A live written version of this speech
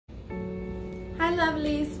Hi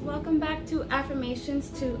lovelies, welcome back to Affirmations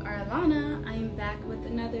to Arlana. I am back with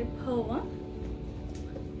another poem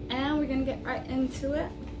and we're gonna get right into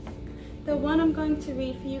it. The one I'm going to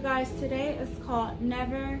read for you guys today is called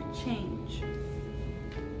Never Change.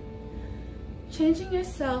 Changing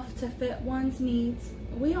yourself to fit one's needs,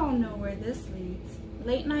 we all know where this leads.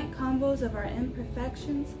 Late night combos of our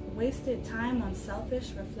imperfections, wasted time on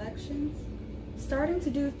selfish reflections, starting to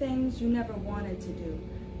do things you never wanted to do,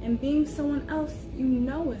 and being someone else you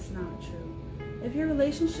know is not true. If your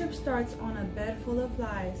relationship starts on a bed full of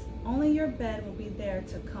lies, only your bed will be there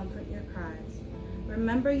to comfort your cries.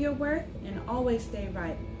 Remember your worth and always stay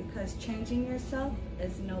right, because changing yourself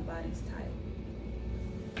is nobody's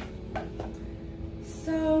type.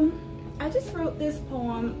 So I just wrote this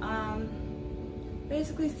poem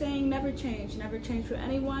basically saying never change for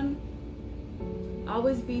anyone.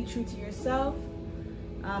 Always be true to yourself.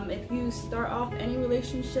 If you start off any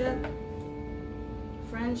relationship,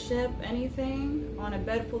 friendship, anything on a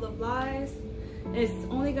bed full of lies, it's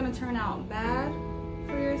only going to turn out bad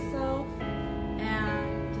for yourself,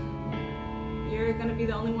 and you're going to be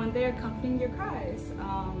the only one there comforting your cries.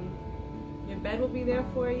 Your bed will be there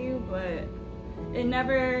for you, but it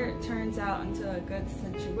never turns out into a good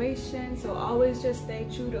situation. So always just stay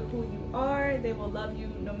true to who you are. They will love you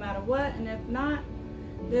no matter what, and if not,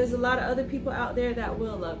 there's a lot of other people out there that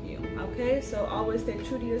will love you, okay? So always stay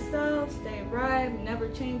true to yourself, stay right, never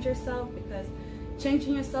change yourself, because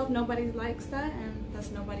changing yourself, nobody likes that, and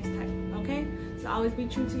that's nobody's type, okay? So always be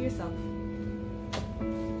true to yourself.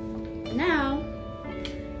 Now,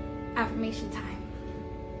 affirmation time.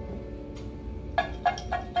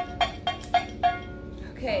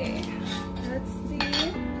 Okay, let's see,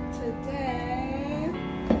 today,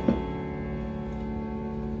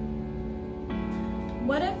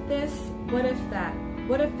 what if this, what if that?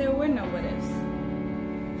 What if there were no what ifs?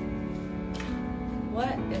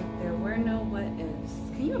 What if there were no what ifs?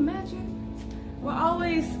 Can you imagine? We're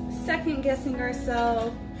always second guessing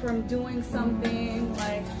ourselves from doing something,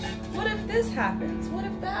 like, what if this happens? What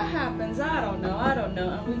if that happens? I don't know.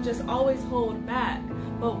 And we just always hold back.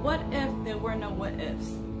 But what if there were no what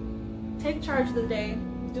ifs? Take charge of the day.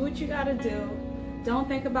 Do what you gotta do. Don't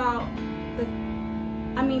think about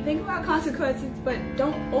think about consequences, but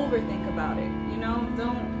don't overthink about it, you know?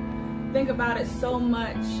 Don't think about it so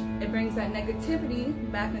much. It brings that negativity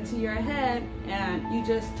back into your head, and you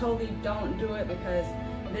just totally don't do it because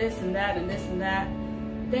this and that and this and that.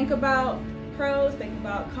 Think about pros, think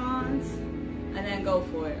about cons, and then go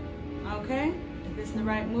for it, okay? If it's the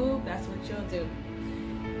right move, that's what you'll do.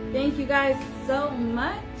 Thank you guys so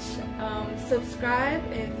much. Subscribe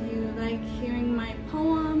if you like hearing my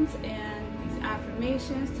poems and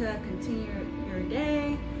affirmations to continue your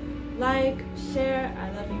day. Like, share.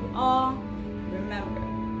 I love you all. Remember,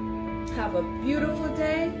 have a beautiful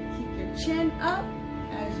day. Keep your chin up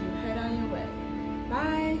as you head on your way.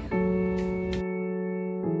 Bye.